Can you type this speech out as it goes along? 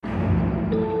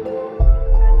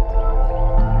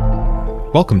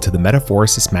Welcome to the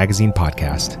Metaphorosis Magazine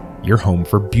podcast, your home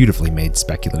for beautifully made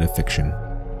speculative fiction.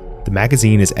 The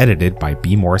magazine is edited by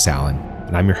B. Morris Allen,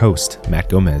 and I'm your host, Matt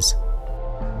Gomez.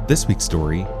 This week's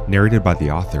story, narrated by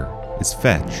the author, is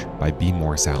Fetch by B.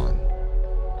 Morris Allen.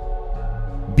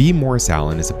 B. Morris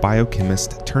Allen is a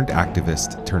biochemist turned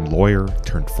activist turned lawyer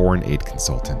turned foreign aid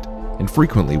consultant, and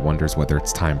frequently wonders whether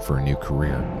it's time for a new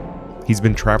career. He's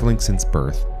been traveling since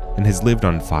birth and has lived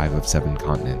on 5 of 7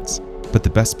 continents. But the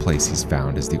best place he's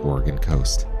found is the Oregon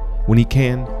coast. When he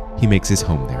can, he makes his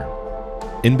home there.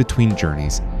 In between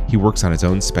journeys, he works on his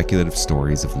own speculative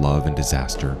stories of love and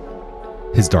disaster.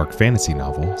 His dark fantasy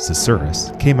novel,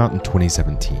 Susurrus, came out in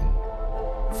 2017.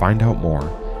 Find out more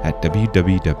at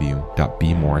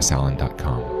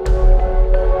www.bmorrisallen.com.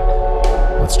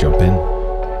 Let's jump in.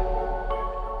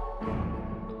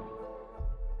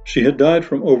 She had died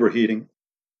from overheating.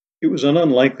 It was an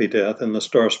unlikely death in the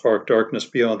star-sparked darkness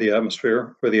beyond the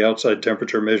atmosphere, where the outside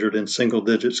temperature measured in single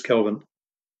digits Kelvin.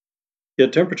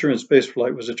 Yet temperature in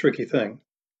spaceflight was a tricky thing.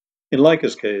 In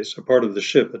Laika's case, a part of the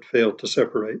ship had failed to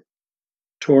separate.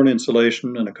 Torn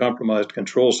insulation and a compromised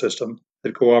control system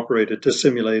had cooperated to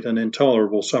simulate an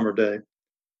intolerable summer day.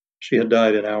 She had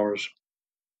died in hours.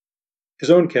 His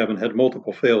own cabin had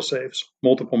multiple fail-safes,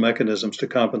 multiple mechanisms to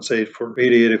compensate for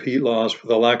radiative heat loss, for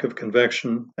the lack of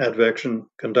convection, advection,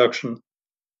 conduction,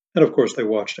 and of course they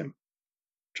watched him,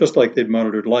 just like they'd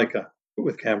monitored Laika, but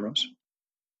with cameras.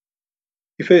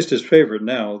 He faced his favorite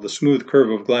now, the smooth curve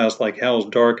of glass like Hal's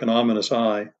dark and ominous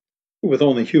eye, but with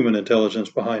only human intelligence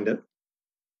behind it.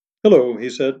 "Hello," he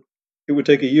said. It would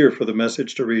take a year for the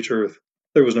message to reach Earth.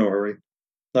 There was no hurry.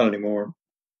 Not anymore.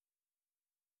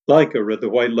 Laika read the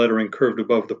white lettering curved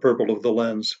above the purple of the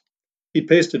lens. He'd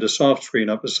pasted a soft screen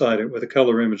up beside it with a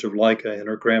color image of Laika in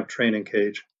her cramped training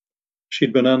cage.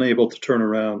 She'd been unable to turn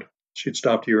around. She'd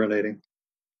stopped urinating.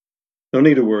 "No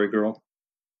need to worry, girl."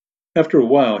 After a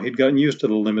while, he'd gotten used to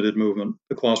the limited movement,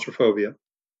 the claustrophobia.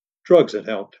 Drugs had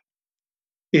helped.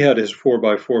 He had his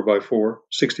 4x4x4,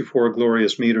 64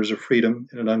 glorious meters of freedom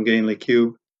in an ungainly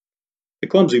cube. The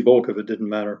clumsy bulk of it didn't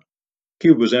matter. The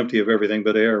cube was empty of everything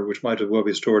but air, which might as well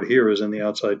be stored here as in the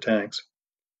outside tanks.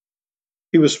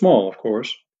 He was small, of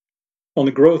course. On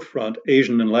the growth front,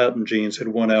 Asian and Latin genes had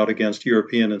won out against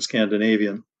European and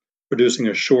Scandinavian, producing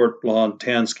a short, blond,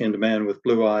 tan-skinned man with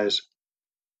blue eyes.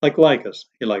 Like Laika's,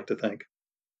 he liked to think.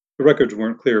 The records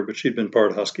weren't clear, but she'd been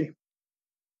part Husky.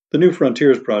 The New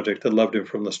Frontiers Project had loved him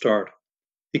from the start.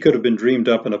 He could have been dreamed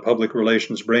up in a public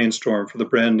relations brainstorm for the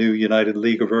brand new United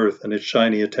League of Earth and its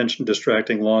shiny,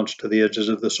 attention-distracting launch to the edges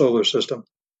of the solar system.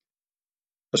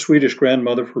 A Swedish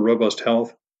grandmother for robust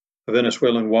health, a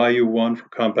Venezuelan YU-1 for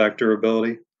compact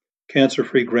durability,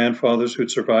 cancer-free grandfathers who'd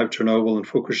survived Chernobyl and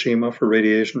Fukushima for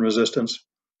radiation resistance,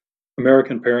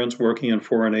 American parents working in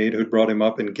foreign aid who'd brought him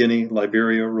up in Guinea,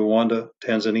 Liberia, Rwanda,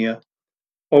 Tanzania,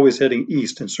 always heading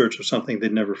east in search of something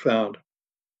they'd never found.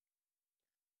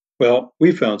 "Well,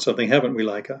 we've found something, haven't we,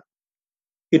 Laika?"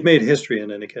 He'd made history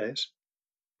in any case.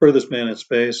 Furthest man in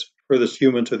space, furthest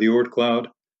human to the Oort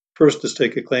cloud, first to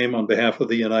stake a claim on behalf of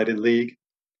the United League.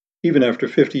 Even after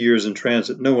 50 years in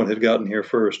transit, no one had gotten here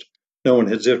first. No one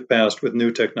had zipped past with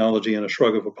new technology and a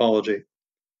shrug of apology.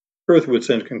 Earth would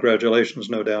send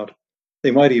congratulations, no doubt. They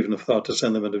might even have thought to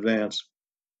send them in advance,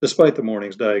 despite the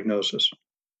morning's diagnosis,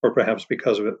 or perhaps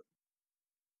because of it.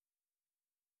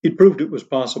 He'd proved it was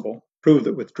possible, proved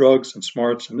that with drugs and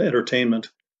smarts and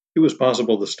entertainment, it was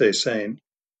possible to stay sane.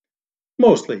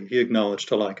 Mostly, he acknowledged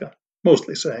to Laika,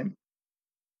 mostly sane.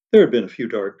 There had been a few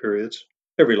dark periods.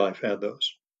 Every life had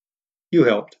those. You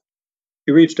helped.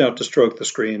 He reached out to stroke the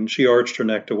screen. She arched her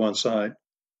neck to one side.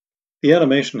 The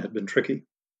animation had been tricky.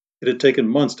 It had taken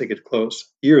months to get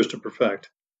close, years to perfect.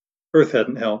 Earth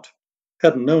hadn't helped,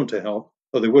 hadn't known to help,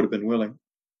 though they would have been willing.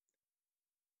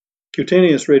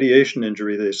 Cutaneous radiation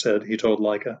injury, they said, he told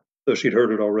Laika, though she'd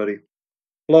heard it already.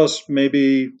 Plus,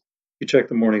 maybe, he checked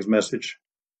the morning's message,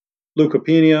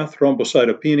 leukopenia,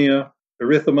 thrombocytopenia,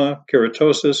 erythema,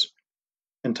 keratosis,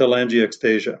 and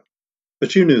telangiectasia.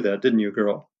 But you knew that, didn't you,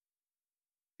 girl?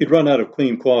 He'd run out of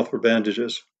clean cloth for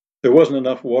bandages. There wasn't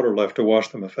enough water left to wash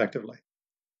them effectively.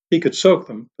 He could soak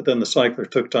them, but then the cycler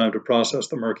took time to process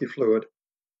the murky fluid.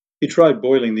 He tried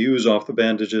boiling the ooze off the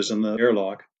bandages in the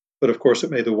airlock, but of course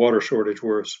it made the water shortage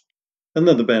worse. And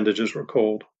then the bandages were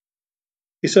cold.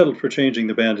 He settled for changing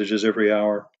the bandages every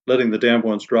hour, letting the damp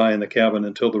ones dry in the cabin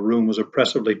until the room was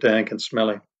oppressively dank and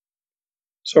smelly.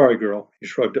 "Sorry, girl," he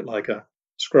shrugged at Laika.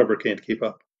 "Scrubber can't keep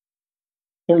up."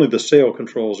 Only the sail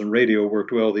controls and radio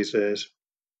worked well these days.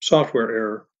 Software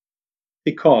error.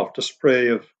 He coughed, a spray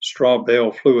of straw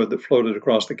bale fluid that floated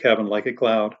across the cabin like a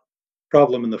cloud.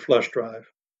 Problem in the flush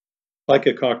drive.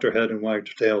 Laika cocked her head and wagged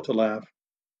her tail to laugh.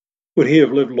 Would he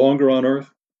have lived longer on Earth?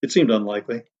 It seemed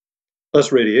unlikely.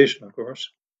 Less radiation, of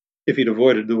course, if he'd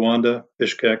avoided Luanda,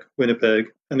 Bishkek, Winnipeg,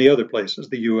 and the other places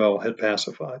the UL had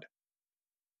pacified.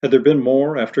 Had there been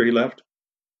more after he left?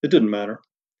 It didn't matter.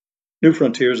 New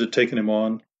Frontiers had taken him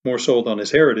on, more sold on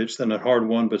his heritage than on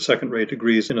hard-won but second-rate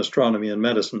degrees in astronomy and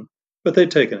medicine, but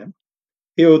they'd taken him.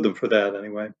 He owed them for that,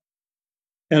 anyway.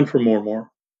 And for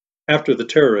more. After the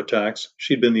terror attacks,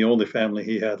 she'd been the only family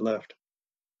he had left.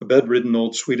 A bedridden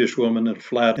old Swedish woman in a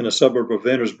flat in a suburb of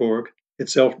Vänersborg,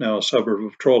 itself now a suburb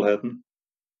of Trollhättan.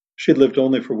 She'd lived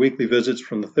only for weekly visits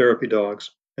from the therapy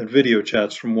dogs and video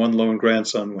chats from one lone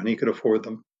grandson when he could afford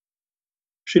them.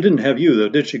 She didn't have you, though,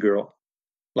 did she, girl?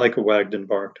 Laika wagged and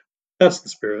barked. That's the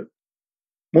spirit.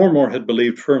 Mormor had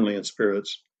believed firmly in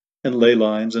spirits, and ley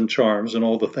lines and charms and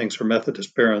all the things her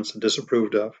Methodist parents had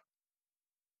disapproved of.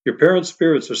 Your parents'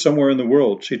 spirits are somewhere in the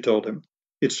world, she told him.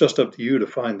 It's just up to you to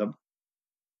find them.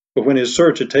 But when his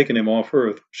search had taken him off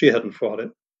Earth, she hadn't fought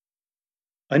it.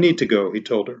 I need to go, he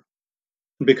told her.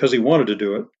 And because he wanted to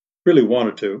do it, really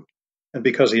wanted to, and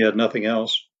because he had nothing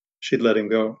else, she'd let him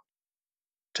go.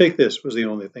 Take this, was the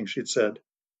only thing she'd said,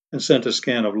 and sent a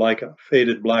scan of Laika,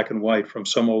 faded black and white from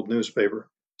some old newspaper,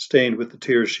 stained with the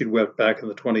tears she'd wept back in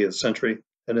the 20th century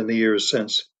and in the years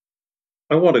since.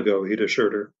 I want to go, he'd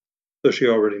assured her, though she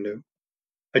already knew.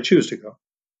 I choose to go.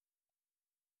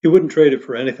 He wouldn't trade it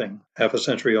for anything, half a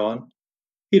century on.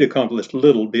 He'd accomplished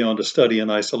little beyond a study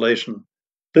in isolation,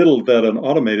 little that an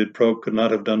automated probe could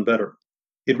not have done better.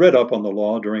 He'd read up on the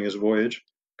law during his voyage,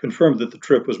 confirmed that the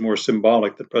trip was more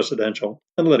symbolic than precedential,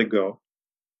 and let it go.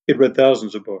 He'd read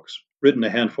thousands of books, written a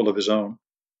handful of his own.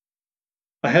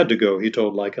 I had to go, he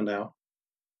told Laika now.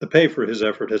 The pay for his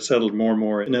effort had settled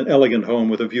more in an elegant home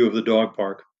with a view of the dog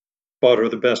park, bought her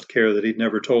the best care that he'd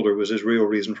never told her was his real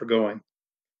reason for going.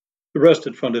 The rest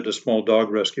had funded a small dog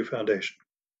rescue foundation.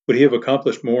 Would he have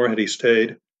accomplished more had he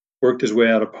stayed, worked his way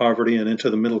out of poverty and into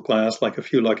the middle class like a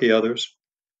few lucky others?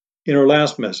 In her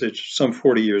last message, some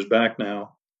 40 years back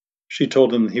now, she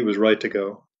told him he was right to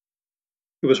go.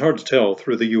 It was hard to tell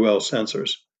through the UL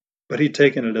sensors, but he'd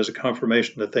taken it as a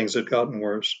confirmation that things had gotten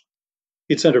worse.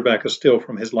 He'd sent her back a still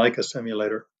from his Laika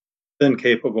simulator, then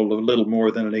capable of little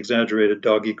more than an exaggerated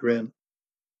doggy grin.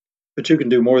 But you can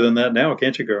do more than that now,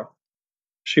 can't you, girl?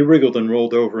 She wriggled and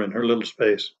rolled over in her little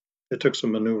space. It took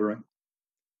some maneuvering.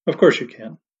 Of course you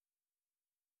can.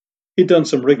 He'd done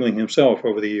some wriggling himself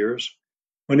over the years.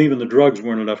 When even the drugs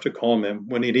weren't enough to calm him,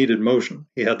 when he needed motion,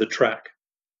 he had the track.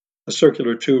 A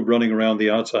circular tube running around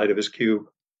the outside of his cube,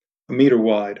 a meter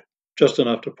wide, just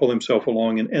enough to pull himself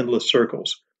along in endless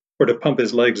circles, or to pump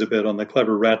his legs a bit on the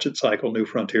clever ratchet cycle New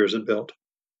Frontiers had built.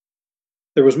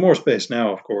 There was more space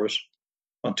now, of course.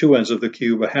 On two ends of the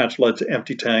cube, a hatch led to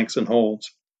empty tanks and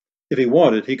holds. If he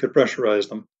wanted, he could pressurize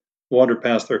them, wander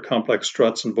past their complex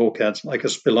struts and bulkheads like a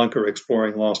spelunker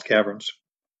exploring lost caverns.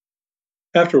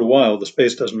 After a while, the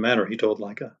space doesn't matter, he told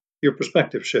Laika. Your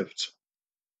perspective shifts.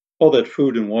 All that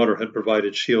food and water had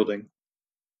provided shielding.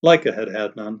 Laika had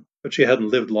had none, but she hadn't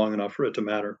lived long enough for it to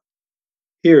matter.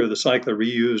 Here, the cycler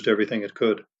reused everything it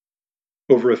could.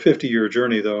 Over a 50-year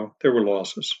journey, though, there were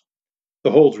losses.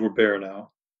 The holds were bare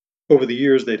now. Over the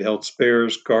years, they'd held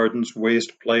spares, gardens,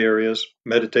 waste, play areas,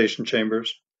 meditation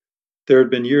chambers. There had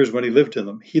been years when he lived in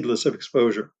them, heedless of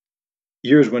exposure.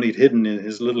 Years when he'd hidden in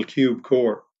his little cube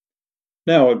core.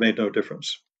 Now it made no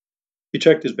difference. He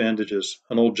checked his bandages,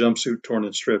 an old jumpsuit torn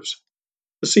in strips.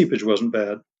 The seepage wasn't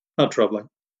bad, not troubling.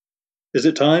 Is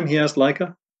it time? He asked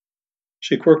Laika.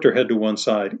 She quirked her head to one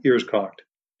side, ears cocked.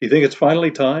 Do you think it's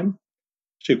finally time?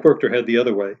 She quirked her head the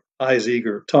other way, eyes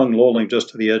eager, tongue lolling just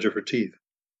to the edge of her teeth.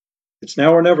 It's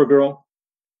now or never, girl.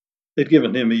 They'd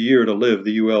given him a year to live,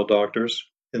 the UL doctors,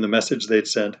 in the message they'd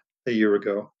sent a year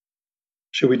ago.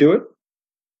 Should we do it?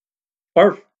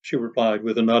 Arf, she replied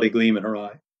with a naughty gleam in her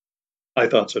eye. I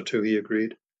thought so too, he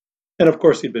agreed. And of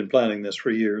course he'd been planning this for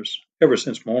years, ever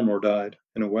since Mormor died,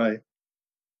 in a way.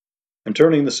 I'm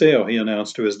turning the sail, he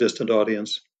announced to his distant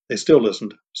audience. They still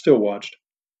listened, still watched.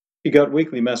 He got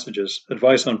weekly messages,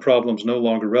 advice on problems no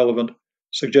longer relevant,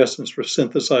 suggestions for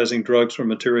synthesizing drugs from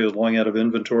materials long out of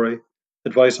inventory,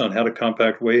 advice on how to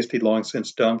compact waste he'd long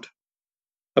since dumped.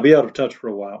 I'll be out of touch for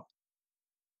a while.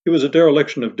 It was a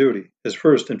dereliction of duty, his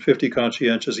first in 50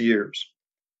 conscientious years.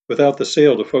 Without the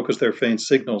sail to focus their faint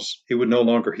signals, he would no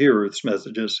longer hear Earth's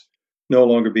messages, no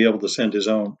longer be able to send his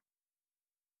own.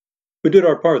 We did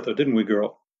our part, though, didn't we,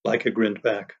 girl? Laika grinned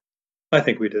back. I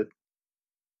think we did.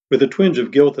 With a twinge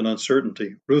of guilt and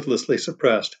uncertainty, ruthlessly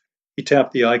suppressed, he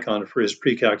tapped the icon for his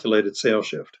pre-calculated sail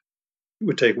shift. It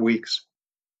would take weeks.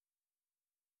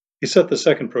 He set the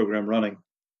second program running.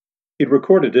 He'd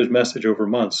recorded his message over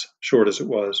months, short as it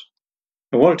was.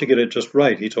 I wanted to get it just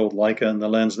right, he told Laika in the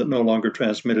lens that no longer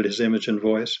transmitted his image and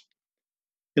voice.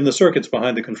 In the circuits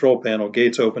behind the control panel,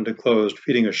 gates opened and closed,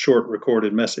 feeding a short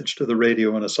recorded message to the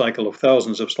radio in a cycle of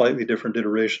thousands of slightly different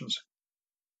iterations.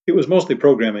 It was mostly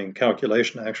programming and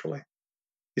calculation, actually.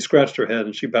 He scratched her head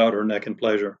and she bowed her neck in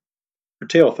pleasure. Her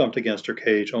tail thumped against her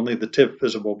cage, only the tip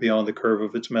visible beyond the curve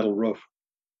of its metal roof.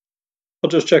 I'll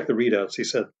just check the readouts, he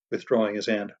said, withdrawing his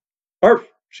hand. Arf,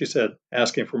 she said,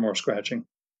 asking for more scratching.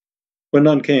 When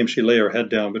none came, she lay her head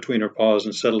down between her paws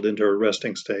and settled into her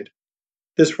resting state.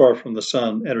 This far from the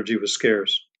sun, energy was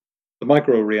scarce. The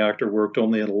micro-reactor worked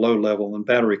only at a low level and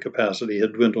battery capacity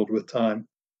had dwindled with time.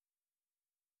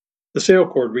 The sail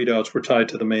cord readouts were tied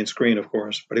to the main screen, of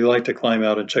course, but he liked to climb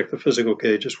out and check the physical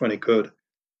gauges when he could.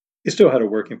 He still had a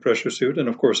working pressure suit, and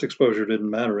of course exposure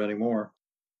didn't matter anymore.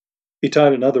 He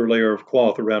tied another layer of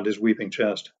cloth around his weeping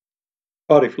chest.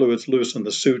 Body fluids loose and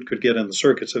the suit could get in the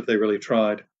circuits if they really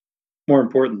tried. More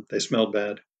important, they smelled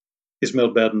bad. He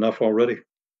smelled bad enough already.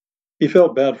 He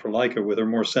felt bad for Laika with her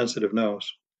more sensitive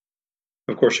nose.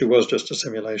 Of course, she was just a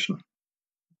simulation.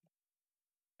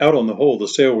 Out on the whole, the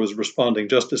sail was responding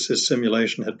just as his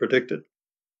simulation had predicted.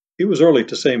 It was early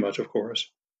to say much, of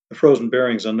course. The frozen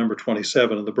bearings on number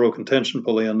 27 and the broken tension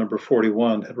pulley on number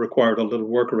 41 had required a little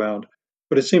workaround,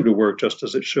 but it seemed to work just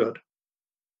as it should.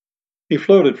 He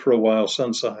floated for a while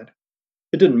sunside.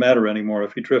 It didn't matter anymore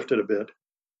if he drifted a bit.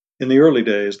 In the early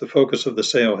days, the focus of the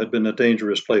sail had been a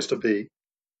dangerous place to be.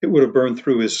 It would have burned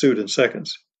through his suit in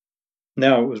seconds.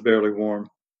 Now it was barely warm.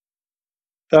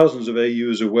 Thousands of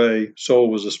AUs away,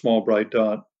 Sol was a small bright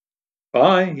dot.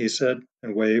 Bye, he said,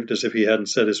 and waved as if he hadn't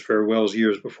said his farewells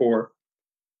years before.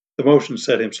 The motion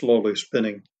set him slowly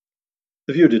spinning.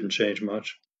 The view didn't change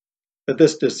much. At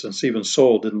this distance, even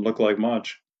Sol didn't look like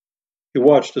much. He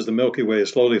watched as the Milky Way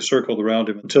slowly circled around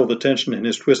him until the tension in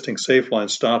his twisting safe line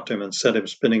stopped him and sent him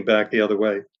spinning back the other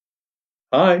way.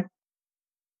 Hi.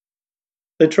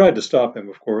 They tried to stop him,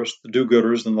 of course, the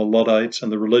do-gooders and the Luddites and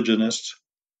the religionists.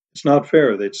 It's not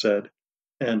fair, they'd said,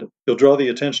 and you'll draw the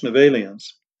attention of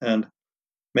aliens, and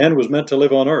man was meant to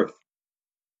live on Earth.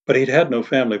 But he'd had no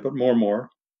family but Mormor,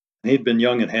 and he'd been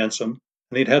young and handsome,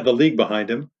 and he'd had the League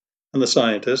behind him, and the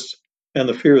scientists, and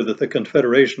the fear that the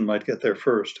Confederation might get there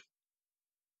first.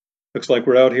 Looks like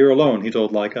we're out here alone, he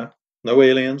told Laika. No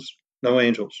aliens, no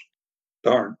angels.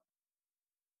 Darn.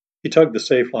 He tugged the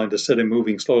safe line to set him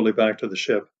moving slowly back to the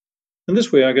ship. And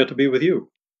this way I got to be with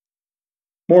you.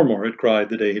 Mormor had cried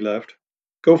the day he left.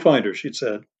 Go find her, she'd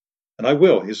said. And I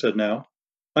will, he said now.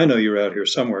 I know you're out here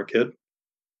somewhere, kid.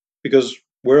 Because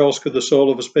where else could the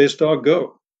soul of a space dog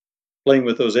go? Playing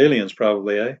with those aliens,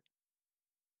 probably, eh?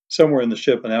 Somewhere in the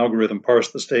ship, an algorithm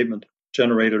parsed the statement,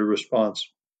 generated a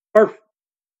response. Arf!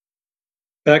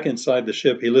 Back inside the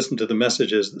ship, he listened to the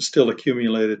messages that still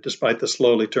accumulated despite the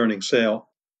slowly turning sail.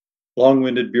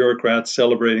 Long-winded bureaucrats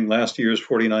celebrating last year's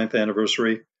 49th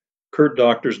anniversary, curt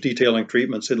doctors detailing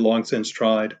treatments he'd long since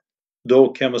tried,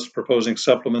 dull chemists proposing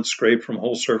supplements scraped from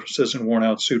whole surfaces and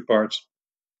worn-out suit parts.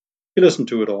 He listened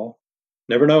to it all.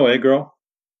 Never know, eh, girl?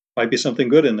 Might be something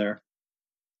good in there.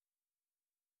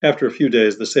 After a few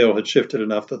days, the sail had shifted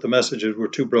enough that the messages were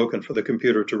too broken for the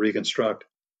computer to reconstruct.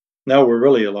 Now we're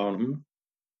really alone,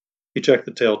 He checked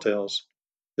the telltales.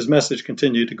 His message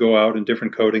continued to go out in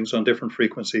different codings on different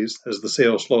frequencies as the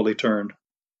sail slowly turned.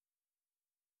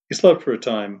 He slept for a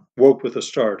time, woke with a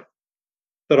start.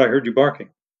 Thought I heard you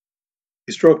barking.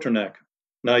 He stroked her neck.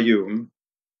 Now you,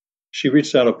 She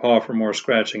reached out a paw for more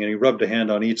scratching, and he rubbed a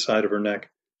hand on each side of her neck,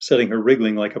 setting her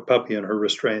wriggling like a puppy in her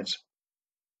restraints.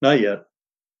 Not yet.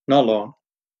 Not long.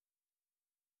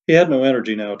 He had no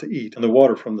energy now to eat, and the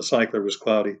water from the cycler was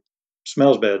cloudy.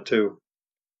 Smells bad, too.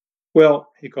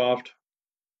 Well, he coughed,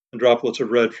 and droplets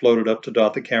of red floated up to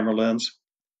dot the camera lens.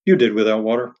 You did without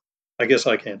water. I guess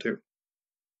I can too.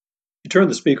 He turned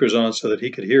the speakers on so that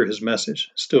he could hear his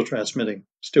message, still transmitting,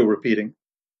 still repeating.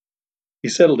 He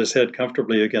settled his head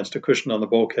comfortably against a cushion on the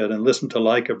bulkhead and listened to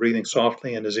Laika breathing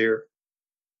softly in his ear.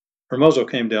 Her muzzle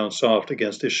came down soft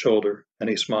against his shoulder, and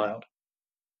he smiled.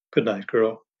 Good night,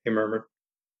 girl, he murmured.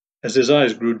 As his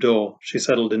eyes grew dull, she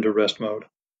settled into rest mode.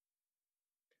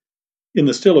 In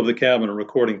the still of the cabin, a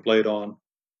recording played on.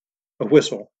 A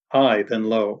whistle, high, then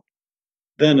low.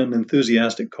 Then an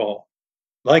enthusiastic call.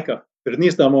 Laika,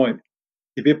 vernis домой.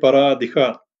 Тебе пора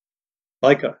отдыхать.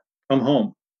 Laika, come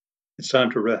home. It's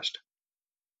time to rest.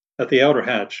 At the outer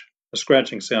hatch, a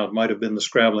scratching sound might have been the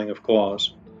scrabbling of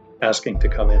claws, asking to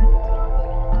come in.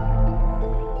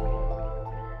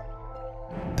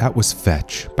 That was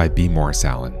Fetch by B. Morris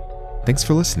Allen. Thanks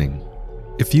for listening.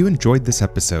 If you enjoyed this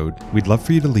episode, we'd love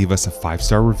for you to leave us a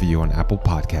 5-star review on Apple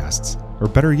Podcasts, or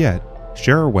better yet,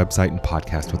 share our website and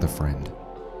podcast with a friend.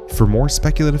 For more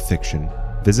speculative fiction,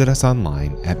 visit us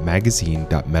online at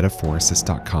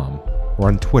magazine.metaphorosis.com or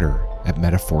on Twitter at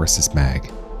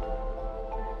metaphorosismag.